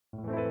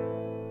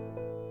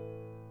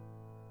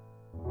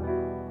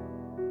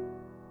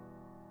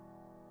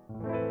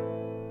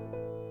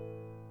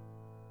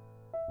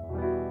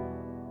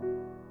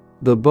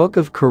The book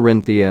of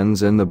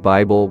Corinthians in the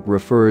Bible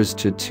refers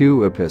to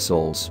two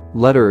epistles,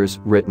 letters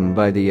written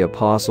by the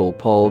Apostle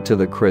Paul to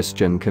the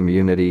Christian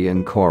community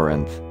in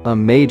Corinth, a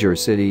major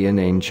city in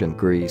ancient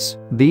Greece.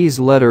 These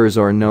letters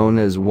are known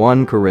as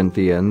 1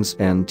 Corinthians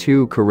and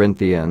 2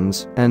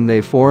 Corinthians, and they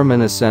form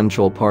an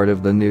essential part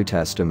of the New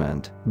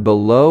Testament.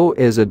 Below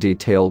is a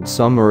detailed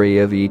summary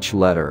of each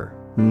letter.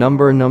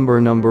 Number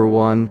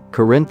 1,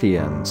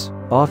 Corinthians.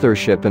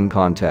 Authorship and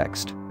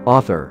context.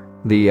 Author: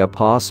 the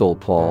Apostle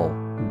Paul.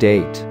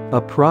 Date: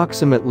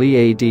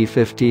 approximately AD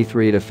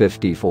 53 to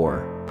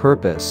 54.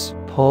 Purpose: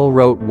 Paul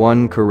wrote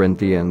 1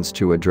 Corinthians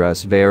to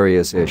address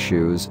various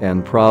issues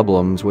and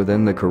problems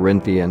within the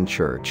Corinthian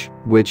church,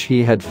 which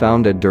he had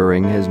founded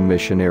during his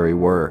missionary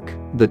work.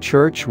 The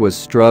church was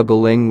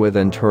struggling with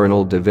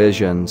internal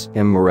divisions,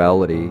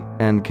 immorality,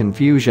 and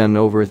confusion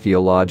over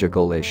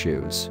theological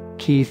issues.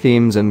 Key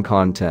themes and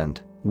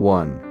content.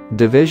 1.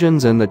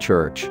 Divisions in the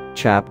church,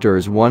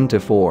 chapters 1 to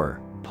 4.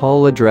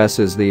 Paul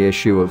addresses the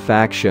issue of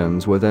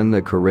factions within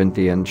the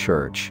Corinthian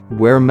church,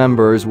 where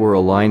members were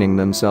aligning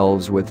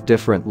themselves with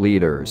different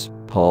leaders: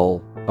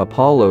 Paul,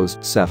 Apollos,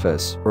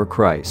 Cephas, or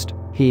Christ.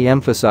 He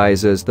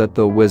emphasizes that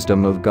the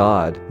wisdom of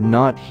God,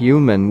 not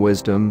human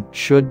wisdom,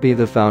 should be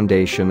the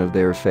foundation of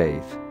their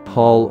faith.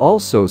 Paul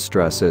also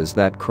stresses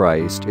that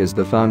Christ is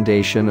the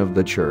foundation of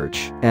the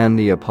church, and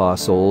the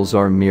apostles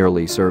are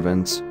merely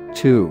servants.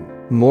 2.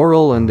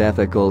 Moral and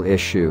ethical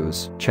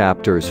issues,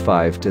 chapters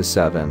 5 to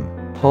 7.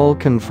 Paul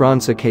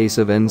confronts a case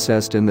of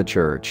incest in the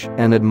church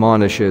and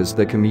admonishes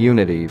the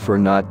community for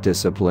not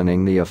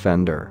disciplining the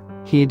offender.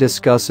 He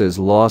discusses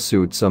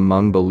lawsuits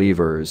among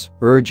believers,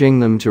 urging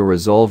them to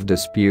resolve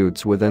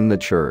disputes within the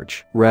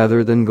church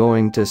rather than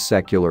going to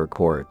secular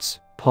courts.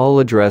 Paul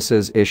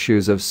addresses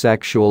issues of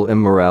sexual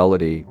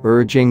immorality,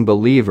 urging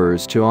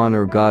believers to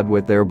honor God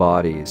with their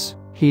bodies.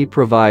 He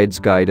provides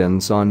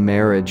guidance on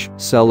marriage,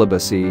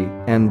 celibacy,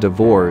 and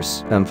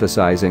divorce,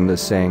 emphasizing the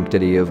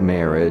sanctity of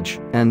marriage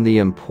and the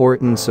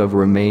importance of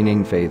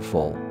remaining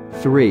faithful.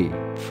 3.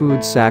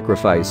 Food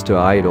sacrifice to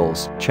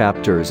idols,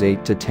 chapters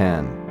 8 to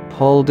 10.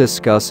 Paul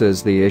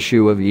discusses the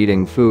issue of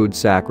eating food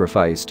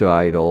sacrificed to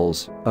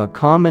idols, a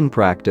common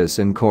practice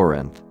in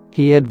Corinth.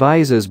 He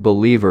advises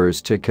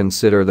believers to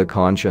consider the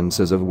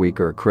consciences of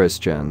weaker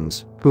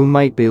Christians, who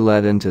might be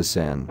led into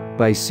sin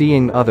by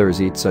seeing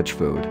others eat such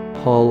food.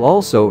 Paul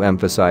also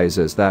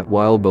emphasizes that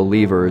while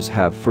believers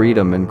have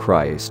freedom in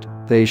Christ,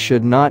 they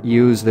should not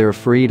use their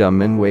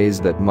freedom in ways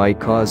that might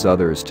cause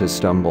others to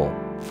stumble.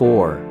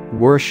 4.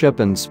 Worship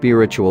and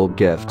spiritual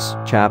gifts,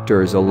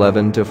 chapters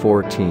 11 to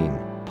 14.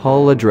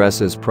 Paul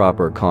addresses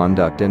proper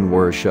conduct in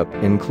worship,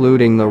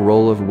 including the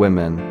role of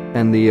women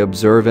and the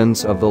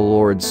observance of the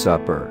Lord's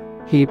Supper.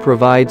 He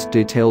provides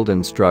detailed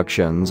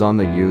instructions on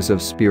the use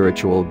of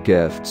spiritual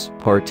gifts,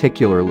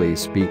 particularly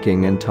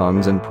speaking in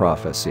tongues and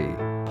prophecy.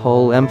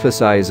 Paul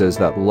emphasizes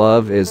that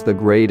love is the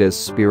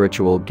greatest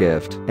spiritual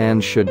gift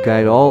and should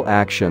guide all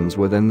actions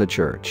within the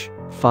church.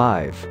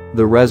 5.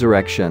 The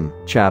resurrection,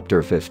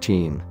 chapter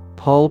 15.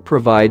 Paul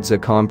provides a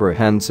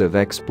comprehensive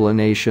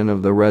explanation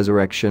of the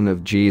resurrection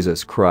of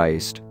Jesus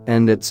Christ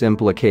and its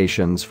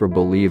implications for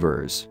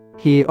believers.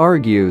 He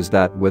argues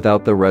that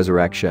without the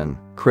resurrection,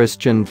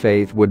 Christian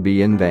faith would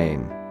be in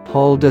vain.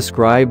 Paul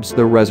describes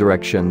the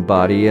resurrection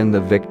body and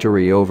the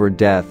victory over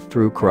death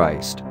through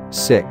Christ.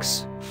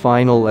 6.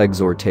 Final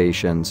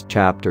exhortations,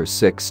 chapter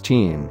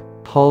 16.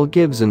 Paul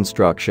gives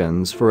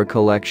instructions for a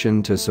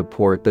collection to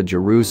support the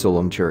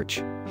Jerusalem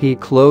church. He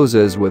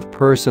closes with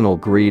personal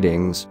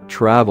greetings,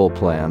 travel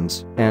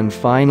plans, and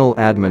final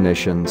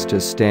admonitions to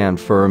stand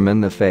firm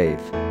in the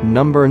faith.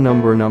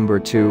 Number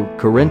 2,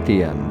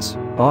 Corinthians.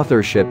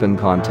 Authorship and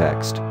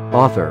context.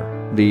 Author: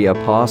 the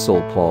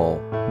Apostle Paul.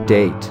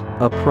 Date: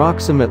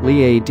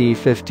 approximately AD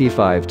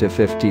 55 to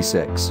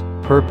 56.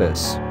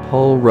 Purpose: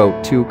 Paul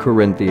wrote 2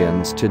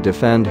 Corinthians to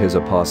defend his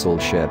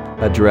apostleship,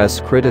 address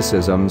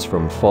criticisms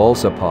from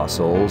false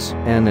apostles,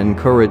 and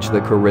encourage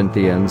the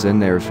Corinthians in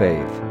their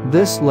faith.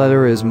 This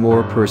letter is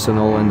more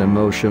personal and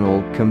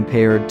emotional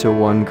compared to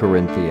 1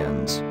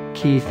 Corinthians.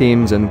 Key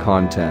themes and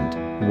content.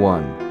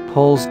 1.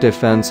 Paul's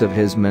defense of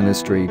his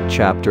ministry,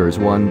 chapters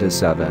 1 to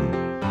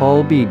 7.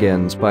 Paul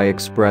begins by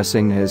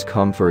expressing his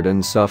comfort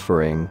in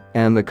suffering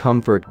and the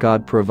comfort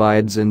God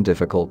provides in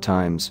difficult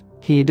times.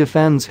 He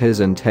defends his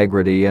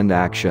integrity and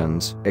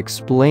actions,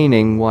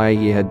 explaining why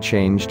he had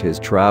changed his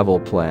travel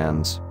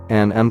plans,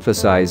 and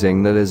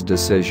emphasizing that his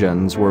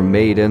decisions were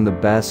made in the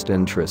best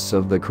interests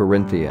of the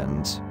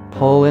Corinthians.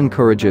 Paul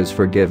encourages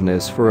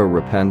forgiveness for a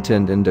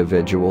repentant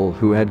individual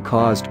who had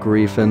caused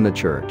grief in the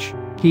church.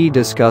 He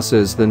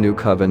discusses the new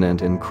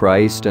covenant in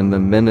Christ and the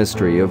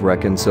ministry of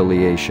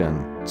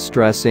reconciliation,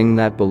 stressing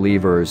that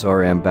believers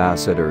are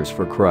ambassadors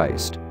for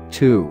Christ.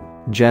 2.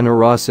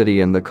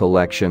 Generosity in the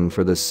collection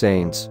for the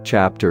saints,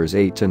 chapters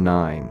 8 to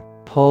 9.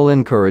 Paul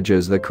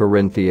encourages the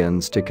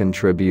Corinthians to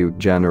contribute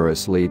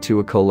generously to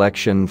a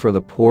collection for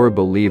the poor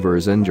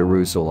believers in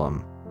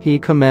Jerusalem. He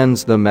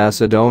commends the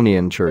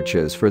Macedonian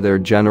churches for their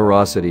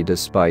generosity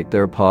despite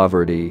their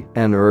poverty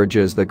and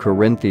urges the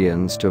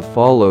Corinthians to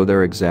follow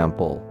their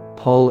example.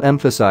 Paul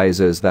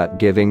emphasizes that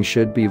giving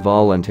should be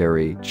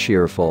voluntary,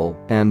 cheerful,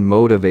 and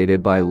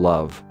motivated by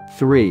love.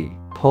 3.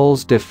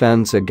 Paul's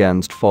defense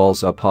against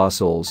false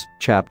apostles,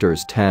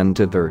 chapters 10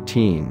 to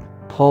 13.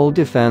 Paul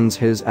defends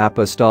his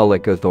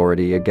apostolic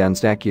authority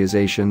against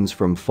accusations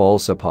from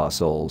false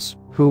apostles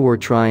who were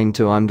trying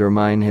to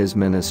undermine his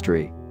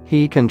ministry.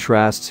 He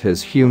contrasts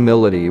his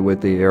humility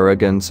with the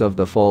arrogance of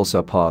the false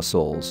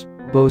apostles,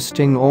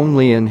 boasting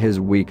only in his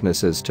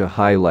weaknesses to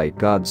highlight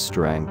God's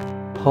strength.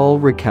 Paul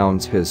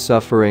recounts his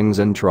sufferings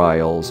and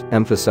trials,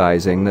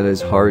 emphasizing that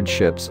his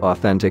hardships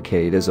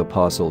authenticate his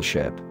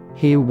apostleship.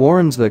 He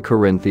warns the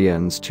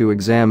Corinthians to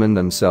examine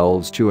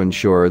themselves to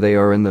ensure they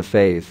are in the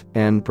faith,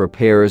 and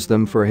prepares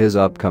them for his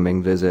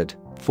upcoming visit.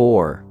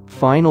 4.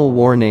 Final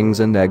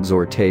warnings and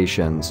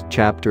exhortations,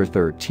 chapter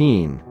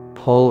 13.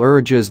 Paul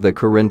urges the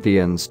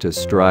Corinthians to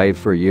strive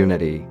for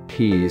unity,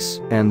 peace,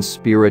 and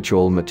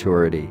spiritual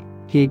maturity.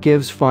 He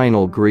gives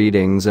final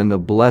greetings and a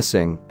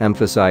blessing,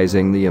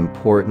 emphasizing the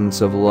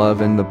importance of love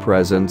and the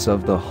presence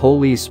of the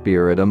Holy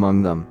Spirit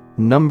among them.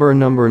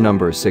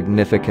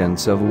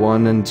 Significance of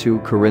 1 and 2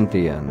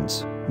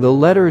 Corinthians. The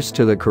letters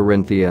to the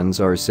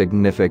Corinthians are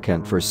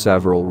significant for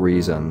several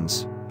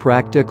reasons.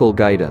 Practical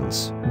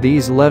guidance.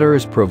 These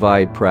letters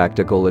provide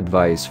practical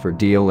advice for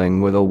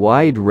dealing with a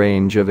wide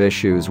range of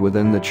issues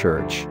within the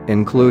church,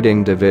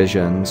 including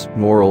divisions,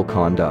 moral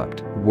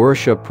conduct,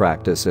 worship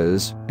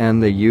practices,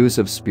 and the use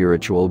of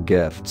spiritual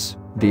gifts.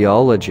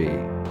 Theology.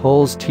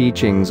 Paul's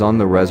teachings on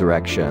the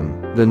resurrection,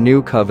 the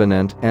new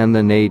covenant, and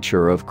the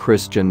nature of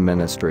Christian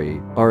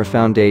ministry are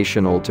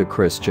foundational to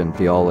Christian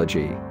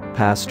theology.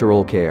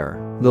 Pastoral care.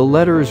 The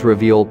letters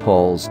reveal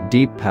Paul's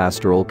deep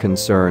pastoral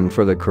concern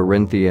for the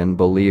Corinthian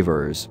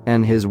believers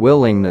and his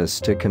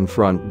willingness to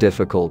confront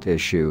difficult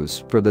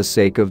issues for the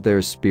sake of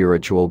their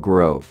spiritual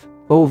growth.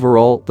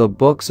 Overall, the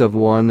books of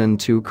 1 and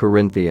 2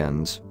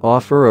 Corinthians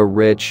offer a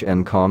rich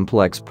and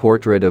complex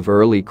portrait of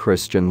early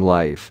Christian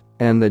life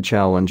and the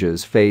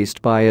challenges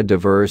faced by a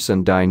diverse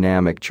and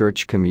dynamic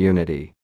church community.